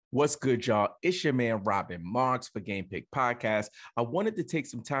What's good, y'all? It's your man, Robin Marks for Game Pick Podcast. I wanted to take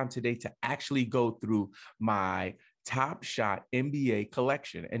some time today to actually go through my Top Shot NBA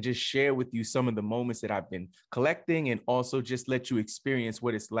collection and just share with you some of the moments that I've been collecting and also just let you experience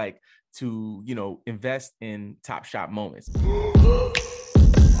what it's like to, invest in Top Shot moments.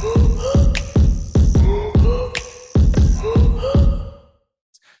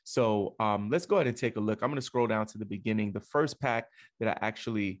 So let's go ahead and take a look. I'm going to scroll down to the beginning. The first pack that I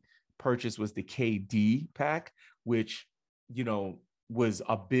actually purchased was the KD pack, which, was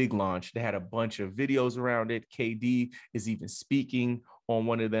a big launch. They had a bunch of videos around it. KD is even speaking on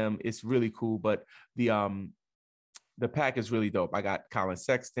one of them. It's really cool. But the pack is really dope. I got Collin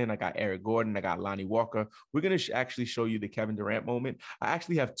Sexton, I got Eric Gordon, I got Lonnie Walker. We're going to actually show you the Kevin Durant moment. I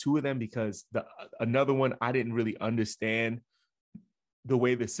actually have two of them because another one I didn't really understand the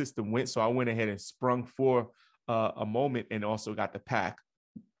way the system went. So I went ahead and sprung for a moment and also got the pack,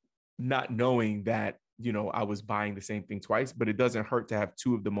 not knowing that, I was buying the same thing twice, but it doesn't hurt to have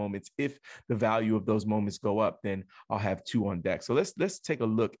two of the moments. If the value of those moments go up, then I'll have two on deck. So let's take a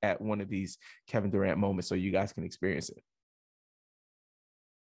look at one of these Kevin Durant moments so you guys can experience it.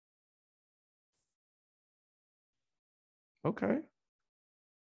 Okay.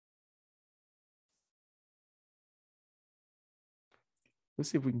 Let's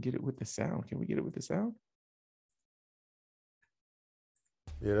see if we can get it with the sound. Can we get it with the sound?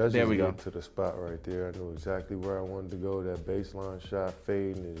 Yeah, that's there just we go. To the spot right there. I knew exactly where I wanted to go. That baseline shot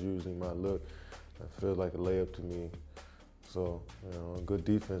fading is usually my look. That feels like a layup to me. So, good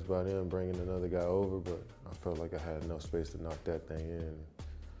defense by them bringing another guy over, but I felt like I had enough space to knock that thing in.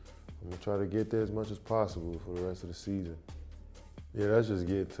 I'm going to try to get there as much as possible for the rest of the season. Yeah, that's just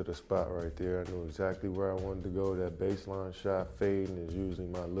getting to the spot right there. I knew exactly where I wanted to go. That baseline shot fading is usually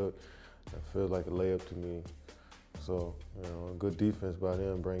my look. That feels like a layup to me. So, good defense by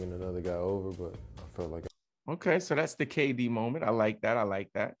them bringing another guy over, but I felt like. Okay, so that's the KD moment. I like that.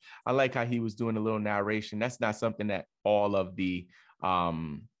 I like how he was doing a little narration. That's not something that all of the, all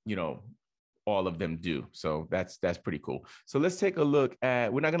of them do. So that's pretty cool. So let's take a look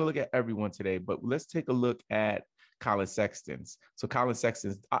at, we're not going to look at everyone today, but let's take a look at Collin Sexton's. So Collin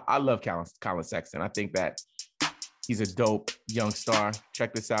Sexton's, I love Collin Sexton. I think that he's a dope young star.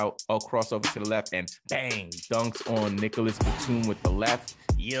 Check this out. I'll cross over to the left and bang, dunks on Nicholas Batum with the left.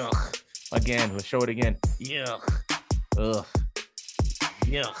 Yuck. Again, let's show it again. Yuck. Ugh.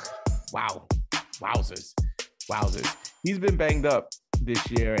 Yuck. Wow. Wowzers. He's been banged up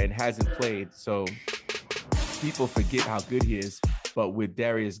this year and hasn't played. So people forget how good he is. But with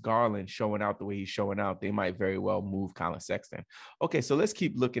Darius Garland showing out the way he's showing out, they might very well move Collin Sexton. Okay, so let's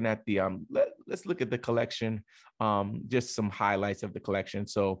keep looking at the let's look at the collection, just some highlights of the collection.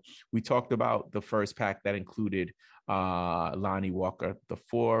 So we talked about the first pack that included Lonnie Walker, the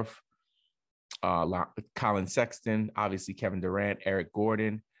fourth, Collin Sexton, obviously Kevin Durant, Eric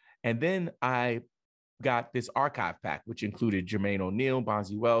Gordon, and then I got this archive pack, which included Jermaine O'Neal,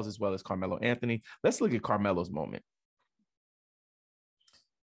 Bonzi Wells, as well as Carmelo Anthony. Let's look at Carmelo's moment.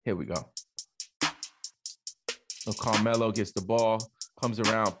 Here we go. So Carmelo gets the ball, comes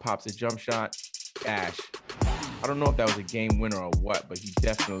around, pops a jump shot, cash. I don't know if that was a game winner or what, but he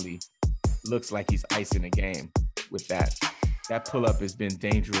definitely looks like he's icing the game with that. That pull-up has been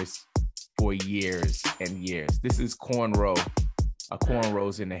dangerous for years and years. This is cornrows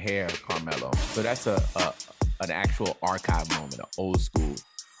in the hair, Carmelo. So that's an actual archive moment, an old school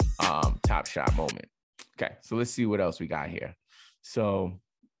Top Shot moment. Okay, so let's see what else we got here. So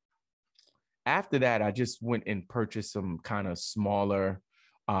after that, I just went and purchased some kind of smaller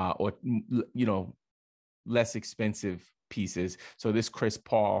or less expensive pieces. So this Chris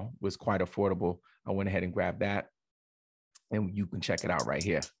Paul was quite affordable. I went ahead and grabbed that. And you can check it out right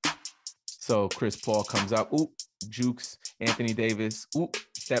here. So Chris Paul comes up. Oop, jukes. Anthony Davis. Oop,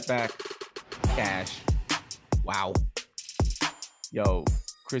 step back. Cash. Wow. Yo,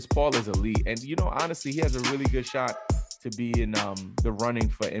 Chris Paul is elite. And, honestly, he has a really good shot to be in the running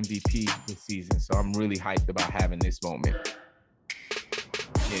for MVP this season. So I'm really hyped about having this moment.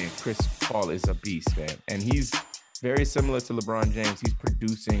 Yeah, Chris Paul is a beast, man. And he's very similar to LeBron James. He's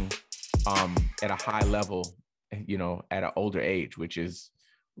producing at a high level, at an older age, which is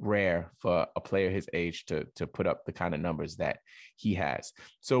rare for a player his age to put up the kind of numbers that he has.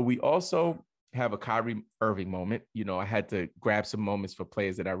 So we also have a Kyrie Irving moment. I had to grab some moments for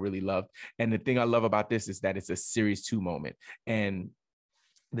players that I really loved. And the thing I love about this is that it's a Series 2 moment. And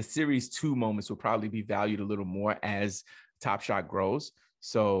the Series 2 moments will probably be valued a little more as Top Shot grows.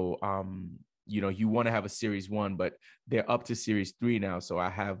 So, you want to have a Series 1, but they're up to Series 3 now. So I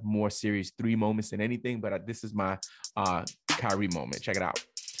have more Series 3 moments than anything, but this is my Kyrie moment. Check it out.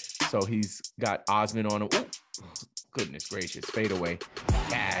 So he's got Osman on him. Ooh, goodness gracious. Fade away.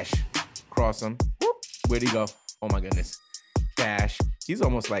 Cash. Cross him. Whoop. Where'd he go? Oh, my goodness. Cash. He's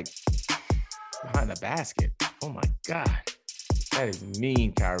almost like behind the basket. Oh, my God. That is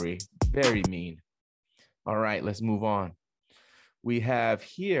mean, Kyrie. Very mean. All right, let's move on. We have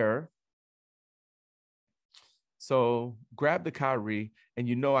here. So grab the Kyrie, and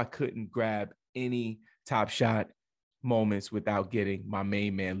you know I couldn't grab any Top Shot moments without getting my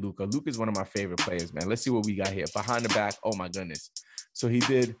main man, Luka. Luka is one of my favorite players, man. Let's see what we got here. Behind the back. Oh, my goodness. So he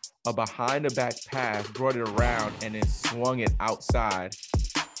did a behind the back pass, brought it around, and then swung it outside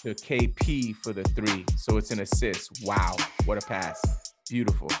to KP for the 3. So it's an assist. Wow. What a pass.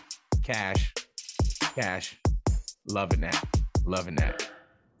 Beautiful. Cash. Loving that.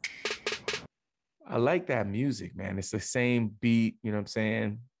 I like that music, man. It's the same beat, you know what I'm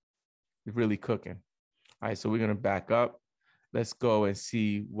saying? It's really cooking. All right, so we're going to back up. Let's go and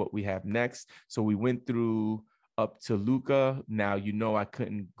see what we have next. So we went through up to Luka. Now, you know I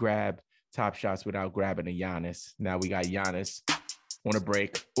couldn't grab Top Shots without grabbing a Giannis. Now we got Giannis on a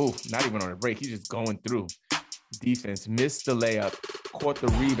break. Oh, not even on a break. He's just going through. Defense missed the layup, caught the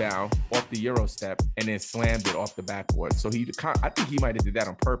rebound off the Euro step, and then slammed it off the backboard. So I think he might have did that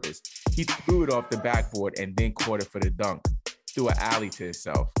on purpose. He threw it off the backboard and then caught it for the dunk. Threw an alley to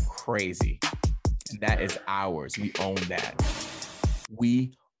himself. Crazy. And that is ours. We own that.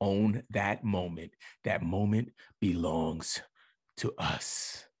 We own that moment. That moment belongs to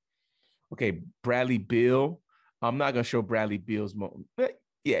us. Okay, Bradley Beal. I'm not going to show Bradley Beal's moment.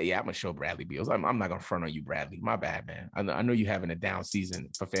 Yeah, I'm going to show Bradley Beal. I'm not going to front on you, Bradley. My bad, man. I know you're having a down season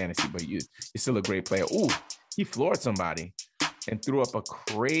for fantasy, but you're still a great player. Ooh, he floored somebody and threw up a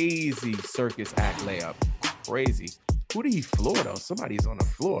crazy circus act layup. Crazy. Who did he floor, though? Somebody's on the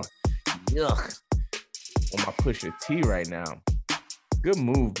floor. Yuck. On my Pusha T right now. Good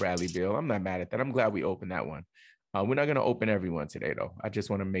move, Bradley Beal. I'm not mad at that. I'm glad we opened that one. We're not going to open everyone today, though. I just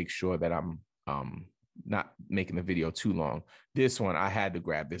want to make sure that I'm not making the video too long. This one, I had to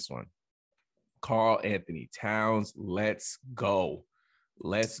grab this one. Karl-Anthony Towns, let's go.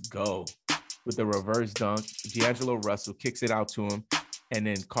 Let's go. With the reverse dunk, D'Angelo Russell kicks it out to him, and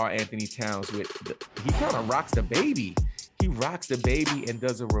then Karl-Anthony Towns he kind of rocks the baby. He rocks the baby and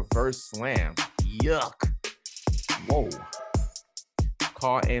does a reverse slam. Yuck. Whoa.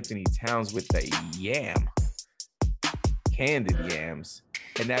 Karl-Anthony Towns with the yam. Candid yams.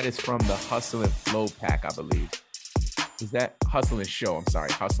 And that is from the Hustle and Flow pack, I believe. Is that Hustle and Show? I'm sorry,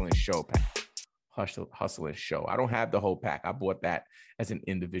 Hustle and Show pack. Hustle and Show. I don't have the whole pack. I bought that as an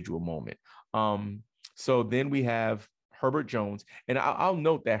individual moment. So then we have Herbert Jones. And I'll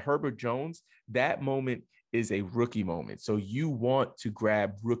note that Herbert Jones, that moment is a rookie moment. So you want to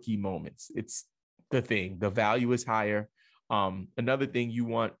grab rookie moments. It's the thing. The value is higher. Another thing you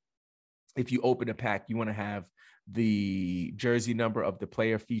want, if you open a pack, you want to have the jersey number of the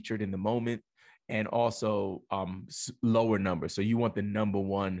player featured in the moment, and also lower number. So you want the number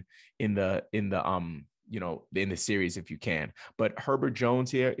 1 in the series if you can. But Herbert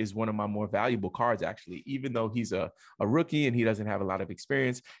Jones here is one of my more valuable cards, actually. Even though he's a rookie and he doesn't have a lot of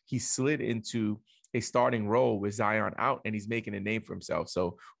experience, he slid into a starting role with Zion out, and he's making a name for himself.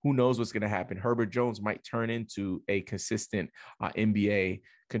 So who knows what's going to happen? Herbert Jones might turn into a consistent NBA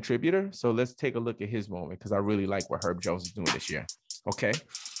contributor. So let's take a look at his moment, because I really like what Herb Jones is doing this year. Okay.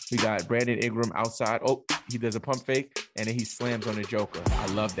 We got Brandon Ingram outside. Oh, he does a pump fake, and then he slams on the Joker. I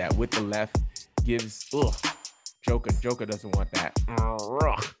love that. With the left, gives, Joker doesn't want that.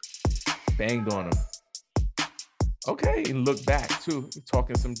 Banged on him. Okay, and look back, too.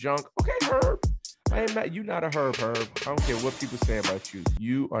 Talking some junk. Okay, Herb. I am not, you not a Herb. I don't care what people say about you.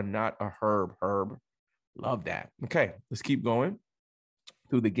 You are not a Herb. Love that. Okay, let's keep going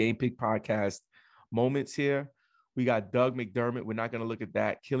through the Game Pick podcast moments here. We got Doug McDermott. We're not going to look at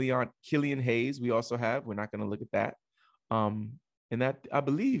that. Killian Hayes, we also have. We're not going to look at that. And that, I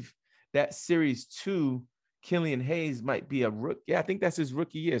believe that series 2, Killian Hayes might be a rookie. Yeah, I think that's his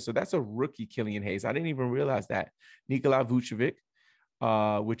rookie year. So that's a rookie Killian Hayes. I didn't even realize that. Nikola Vucevic,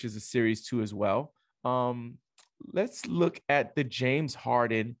 which is a series 2 as well. Let's look at the James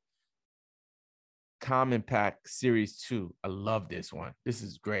Harden Common Pack Series 2. I love this one. This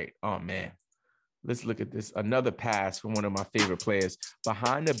is great. Oh, man. Let's look at this. Another pass from one of my favorite players.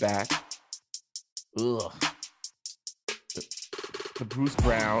 Behind the back. Ugh. To Bruce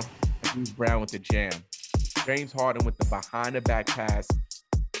Brown. Bruce Brown with the jam. James Harden with the behind the back pass.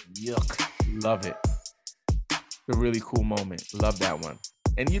 Yuck. Love it. A really cool moment. Love that one.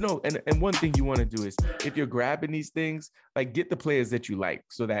 And, you know, and one thing you want to do is, if you're grabbing these things, like, get the players that you like,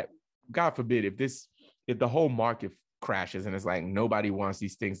 so that, God forbid, if the whole market crashes, and it's like nobody wants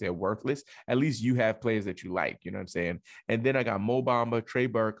these things. They're worthless. At least you have players that you like. You know what I'm saying? And then I got Mo Bamba, Trey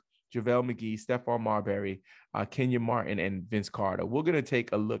Burke, JaVale McGee, Stephon Marbury, Kenyon Martin, and Vince Carter. We're going to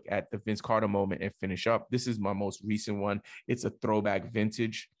take a look at the Vince Carter moment and finish up. This is my most recent one. It's a throwback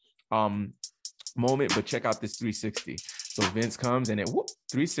vintage moment, but check out this 360. So Vince comes and it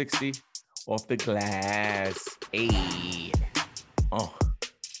 360 off the glass. Hey. Oh,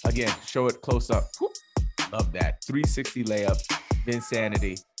 again, show it close up. Whoop. Love that. 360 layup,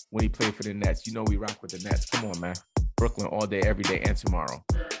 Vinsanity when he played for the Nets. You know we rock with the Nets. Come on, man. Brooklyn all day, every day, and tomorrow.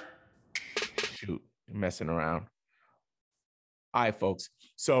 Shoot, messing around. All right, folks.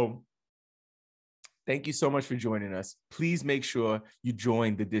 So thank you so much for joining us. Please make sure you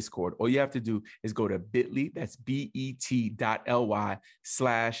join the Discord. All you have to do is go to bit.ly, that's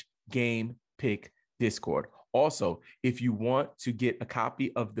bet.ly/GamePickDiscord. Also, if you want to get a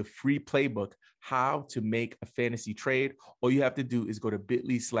copy of the free playbook, How to Make a Fantasy Trade, all you have to do is go to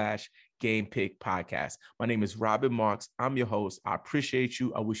bit.ly/GamePickPodcast. My name is Robin Marks. I'm your host. I appreciate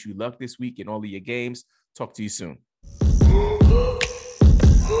you. I wish you luck this week in all of your games. Talk to you soon.